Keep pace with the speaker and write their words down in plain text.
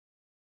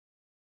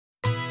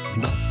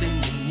Muffin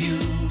the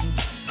Mule,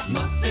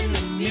 Muffin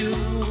the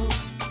Mule.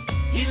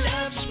 He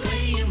loves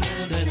playing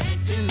around and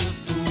acting a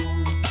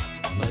fool,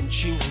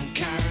 munching on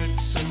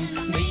carrots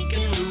and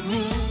making the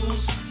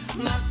rules.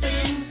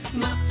 Muffin,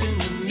 Muffin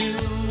the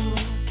Mule.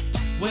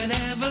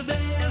 Whenever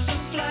there's a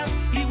flap,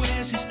 he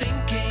wears his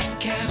thinking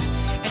cap,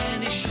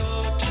 and he's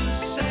sure to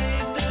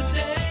save the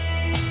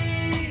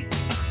day.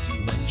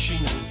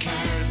 Munching on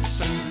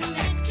carrots and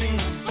acting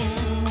a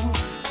fool,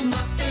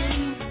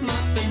 Muffin,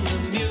 Muffin the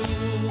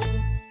Mule.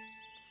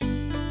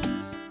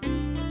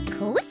 Of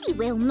course he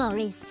will,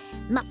 Morris.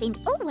 Muffin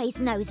always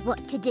knows what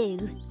to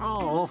do.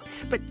 Oh,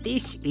 but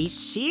this is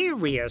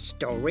serious,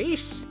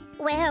 Doris.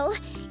 Well,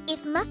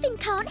 if Muffin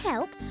can't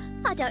help,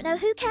 I don't know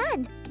who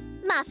can.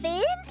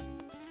 Muffin?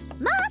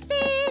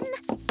 Muffin!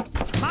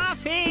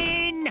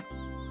 Muffin!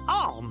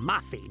 Oh,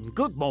 Muffin,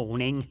 good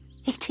morning.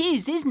 It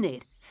is, isn't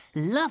it?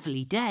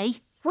 Lovely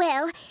day.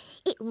 Well,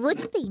 it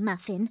would be,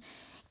 Muffin,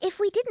 if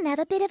we didn't have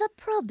a bit of a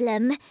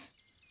problem.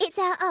 It's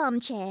our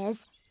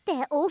armchairs.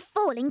 They're all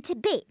falling to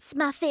bits,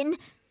 Muffin.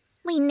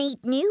 We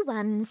need new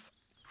ones.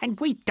 And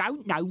we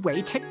don't know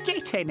where to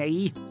get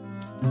any.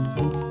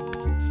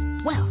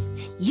 Well,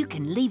 you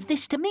can leave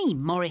this to me,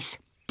 Morris,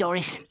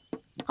 Doris.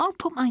 I'll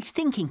put my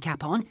thinking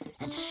cap on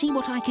and see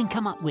what I can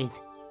come up with.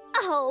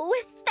 Oh,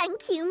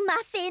 thank you,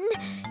 Muffin.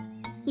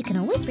 You can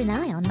always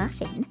rely on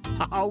Muffin.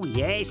 Oh,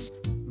 yes.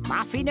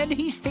 Muffin and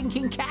his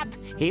thinking cap.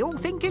 He'll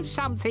think of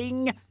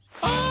something.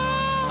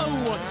 Oh,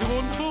 what a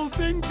wonderful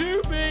thing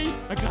to be!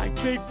 A great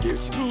big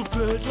beautiful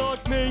bird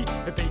like me.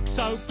 A beak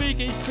so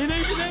biggy, it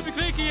even have a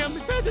cricky and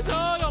with feathers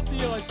all off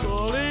the ice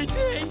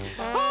quality.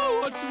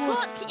 Oh,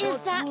 What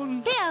is that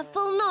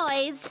fearful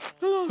noise?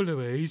 Hello,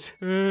 Louise.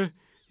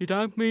 You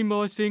don't mean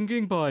my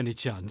singing by any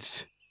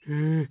chance?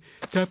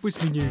 That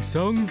was my new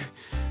song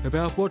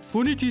about what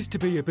fun it is to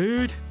be a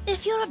bird.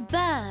 If you're a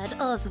bird,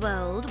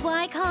 Oswald,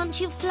 why can't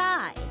you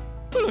fly?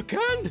 Well, I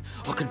can.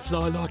 I can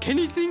fly like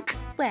anything.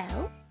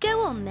 Well,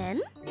 go on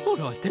then. All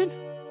right, then.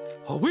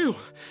 I will.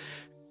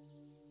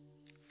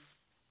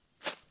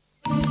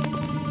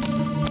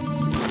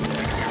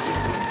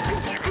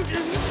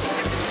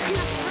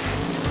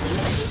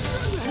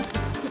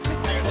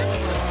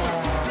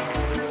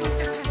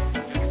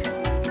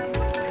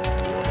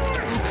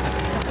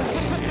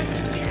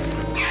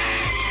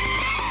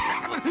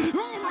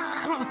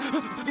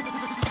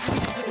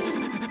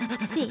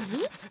 See?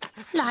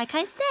 Like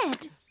I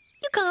said,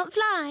 you can't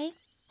fly.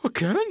 I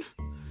can.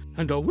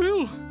 And I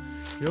will.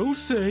 You'll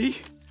see.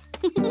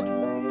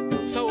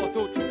 So I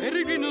thought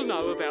Peregrine will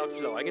know about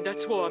flying, and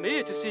that's why I'm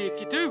here, to see if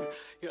you do.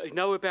 You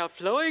know about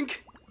flying?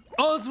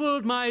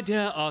 Oswald, my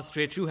dear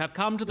ostrich, you have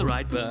come to the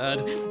right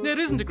bird. There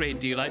isn't a great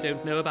deal I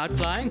don't know about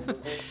flying.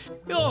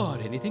 Or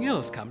anything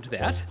else come to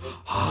that.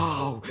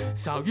 Oh,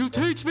 so you'll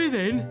teach me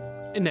then?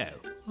 No.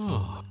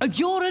 Oh.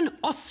 You're an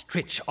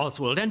ostrich,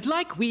 Oswald, and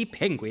like we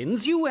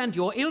penguins, you and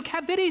your ilk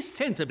have very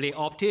sensibly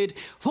opted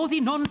for the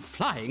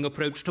non-flying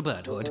approach to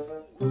birdhood.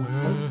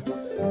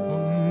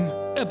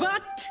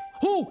 But,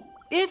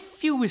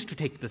 if you wish to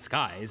take the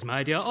skies,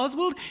 my dear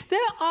Oswald, there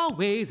are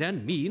ways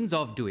and means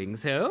of doing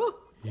so.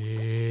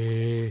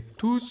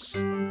 Does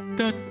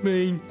that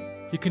mean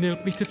you can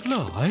help me to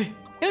fly?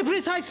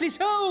 Precisely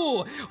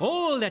so.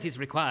 All that is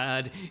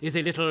required is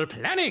a little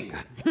planning.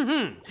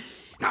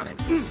 Now then.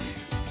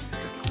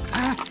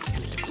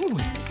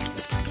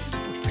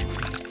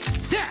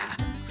 There!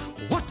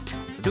 What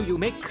do you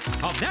make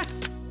of that?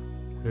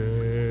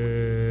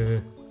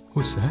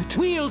 What's that?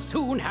 We'll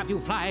soon have you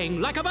flying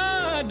like a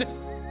bird!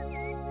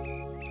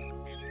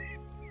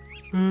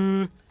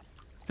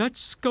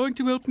 That's going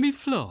to help me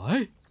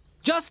fly?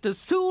 Just as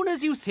soon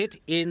as you sit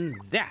in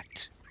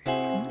that.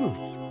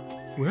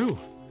 Oh, well,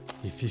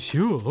 if you're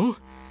sure.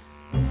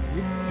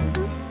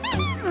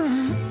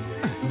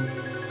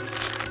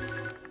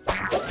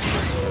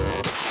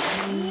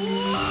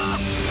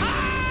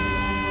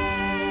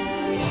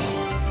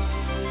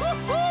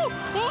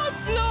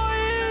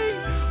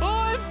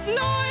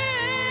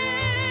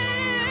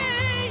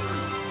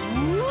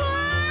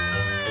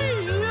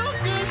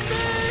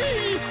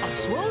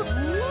 Oswald?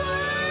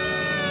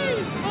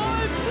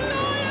 I'm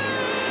flying!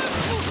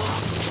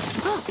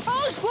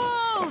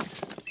 Oswald!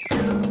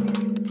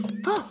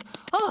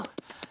 Oh,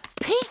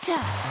 Peter!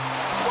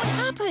 What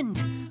happened?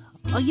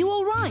 Are you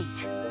all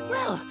right?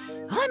 Well,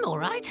 I'm all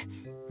right.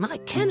 My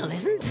kennel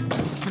isn't,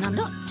 and I'm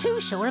not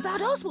too sure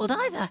about Oswald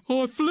either.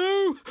 I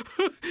flew!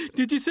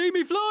 Did you see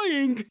me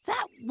flying?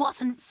 That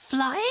wasn't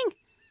flying.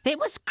 It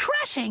was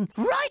crashing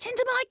right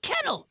into my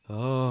kennel.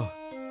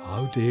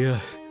 Oh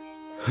dear.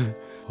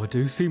 I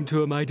do seem to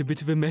have made a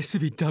bit of a mess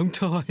of it,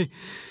 don't I?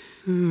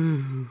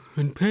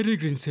 And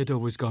Peregrine said I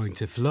was going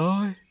to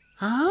fly.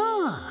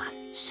 Ah,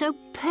 so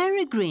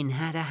Peregrine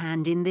had a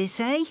hand in this,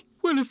 eh?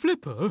 Well, a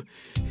flipper.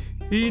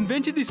 He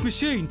invented this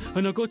machine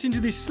and I got into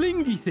this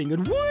slingy thing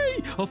and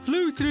whee! I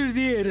flew through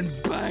the air and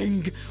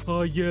bang!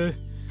 I,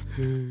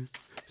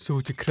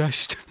 sort of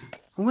crashed.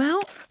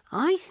 Well,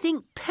 I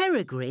think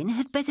Peregrine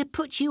had better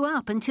put you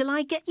up until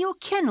I get your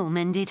kennel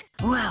mended.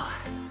 Well,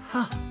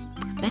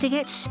 better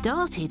get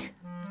started.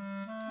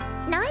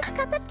 Nice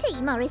cup of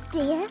tea, Morris,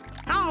 dear.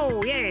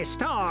 Oh, yes,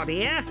 tar,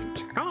 dear.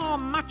 Tar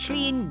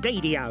muchly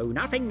indeedio.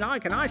 Nothing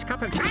like a nice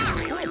cup of tea.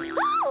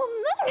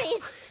 Oh,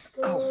 Morris!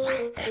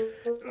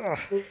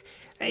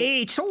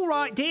 It's all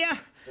right, dear.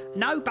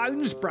 No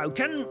bones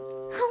broken.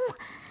 Oh,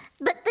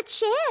 but the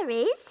chair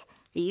is.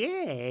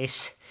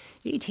 Yes,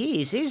 it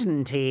is,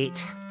 isn't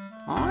it?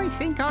 I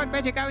think I'd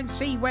better go and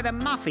see whether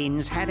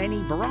Muffin's had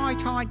any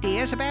bright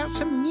ideas about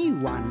some new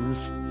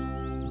ones.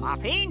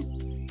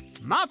 Muffin?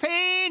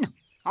 Muffin!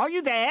 Are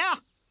you there?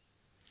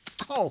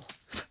 Oh,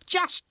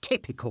 just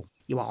typical.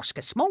 You ask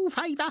a small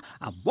favour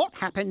and what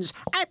happens?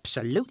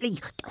 Absolutely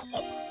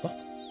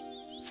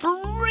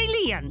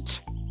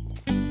brilliant.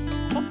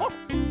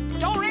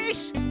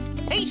 Doris!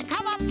 He's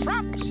come up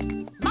trumps.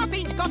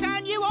 Muffin's got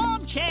our new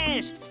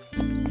armchairs.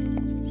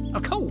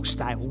 Of course,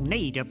 they'll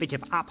need a bit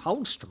of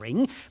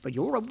upholstering, but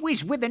you're a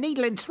whiz with a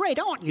needle and thread,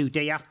 aren't you,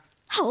 dear?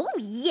 Oh,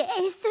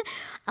 yes.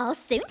 I'll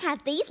soon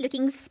have these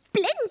looking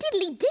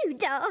splendidly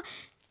doodah.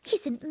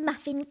 Isn't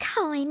Muffin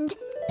kind?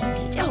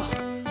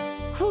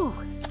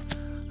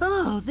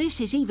 Oh, this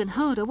is even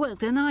harder work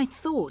than I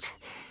thought.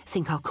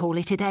 Think I'll call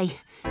it a day.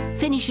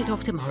 Finish it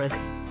off tomorrow.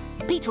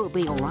 Peter will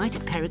be all right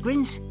at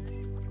Peregrine's.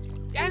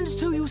 And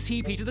so you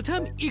see, Peter, the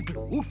term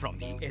igloo, from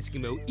the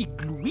Eskimo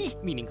iglooie,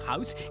 meaning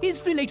house,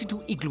 is related to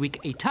iglooik,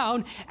 a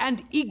town,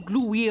 and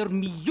iglooir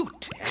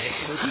miut,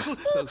 Eskimo people,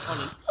 both on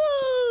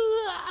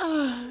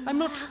I'm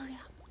not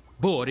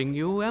boring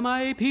you, am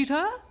I,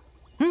 Peter?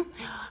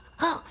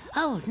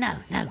 Oh, no.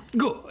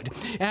 Good.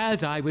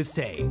 As I was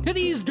saying,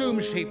 these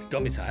dome-shaped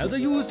domiciles are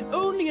used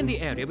only in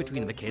the area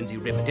between the Mackenzie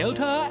River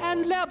Delta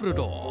and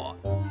Labrador.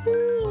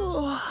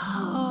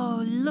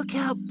 Oh, look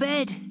out,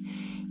 bed.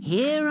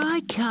 Here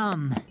I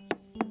come.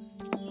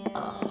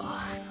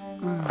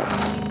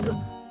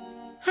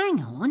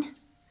 Hang on.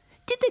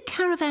 Did the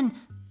caravan...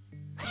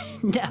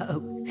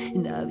 No,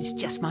 it's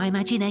just my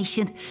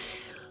imagination.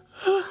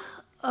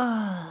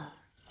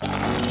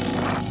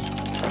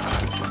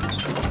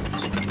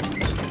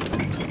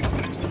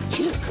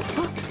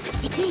 Look,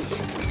 it is.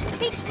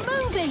 It's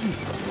moving.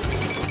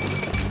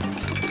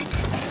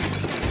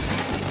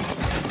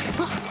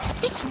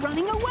 It's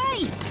running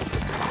away.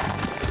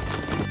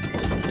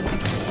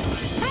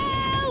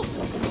 Help!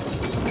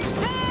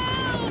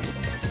 Help!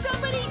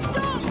 Somebody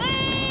stop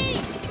me!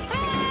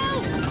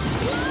 Help!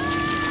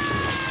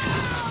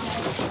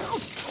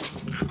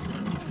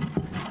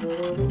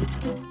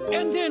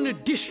 And then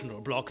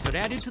additional blocks are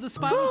added to the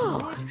spiral.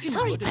 Oh,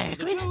 sorry,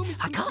 Peregrine.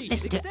 I can't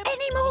listen to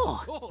any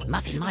more.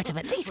 Muffin might have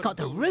at least got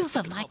the roof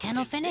of my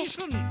kennel finished.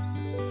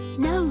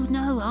 No,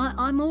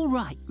 I'm all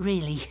right,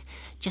 really.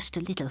 Just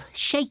a little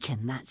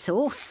shaken, that's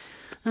all.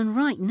 And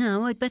right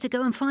now, I'd better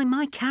go and find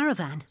my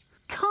caravan.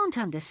 Can't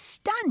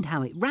understand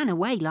how it ran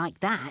away like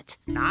that.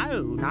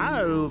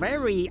 No,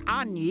 very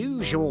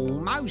unusual,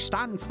 most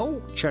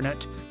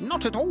unfortunate.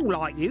 Not at all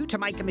like you to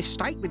make a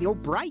mistake with your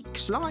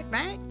brakes like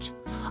that.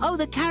 Oh,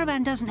 the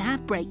caravan doesn't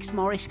have brakes,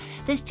 Morris.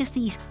 There's just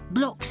these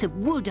blocks of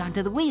wood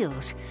under the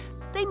wheels.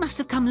 They must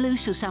have come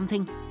loose or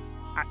something.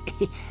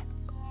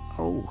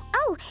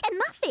 Oh, and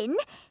Muffin,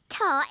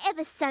 tar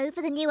ever so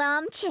for the new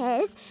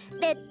armchairs.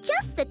 They're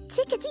just the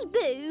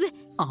tickety-boo.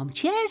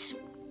 Armchairs?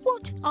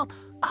 What?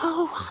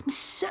 Oh, I'm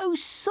so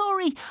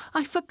sorry.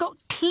 I forgot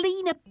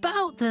clean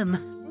about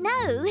them.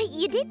 No,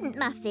 you didn't,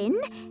 Muffin.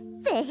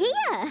 They're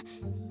here.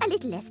 A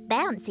little less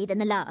bouncy than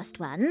the last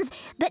ones,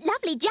 but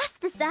lovely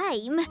just the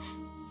same.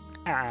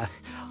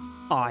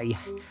 I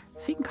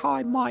think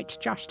I might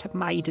just have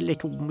made a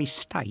little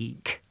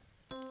mistake.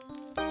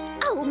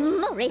 Oh,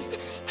 Morris,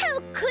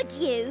 how could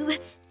you?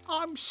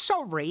 I'm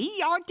sorry,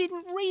 I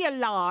didn't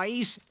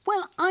realise.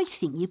 Well, I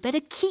think you'd better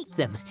keep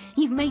them.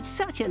 You've made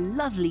such a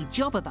lovely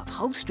job of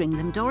upholstering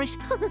them, Doris.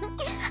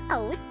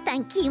 Oh,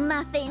 thank you,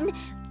 Muffin.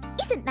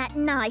 Isn't that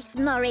nice,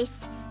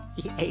 Morris?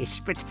 Yes,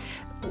 but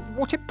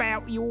what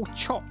about your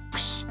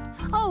chocks?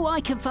 Oh,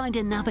 I can find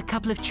another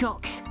couple of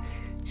chocks.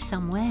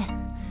 Somewhere.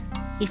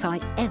 If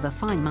I ever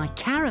find my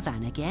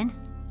caravan again.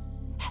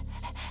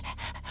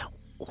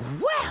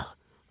 Well,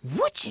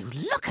 would you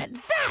look at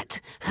that?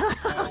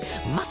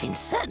 Muffin's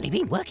certainly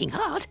been working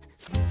hard.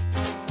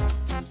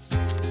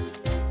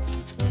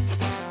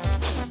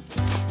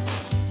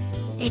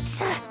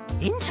 It's,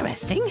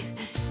 interesting.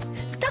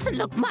 Doesn't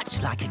look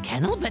much like a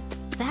kennel, but...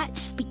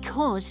 That's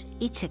because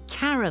it's a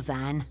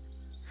caravan.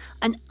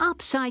 An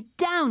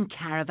upside-down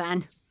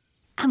caravan.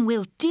 And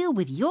we'll deal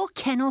with your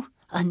kennel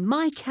and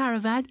my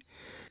caravan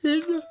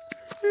in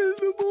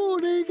the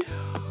morning.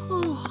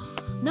 Oh.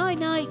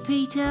 Night-night,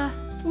 Peter.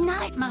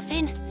 Night,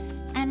 Muffin.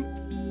 And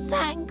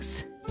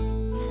thanks.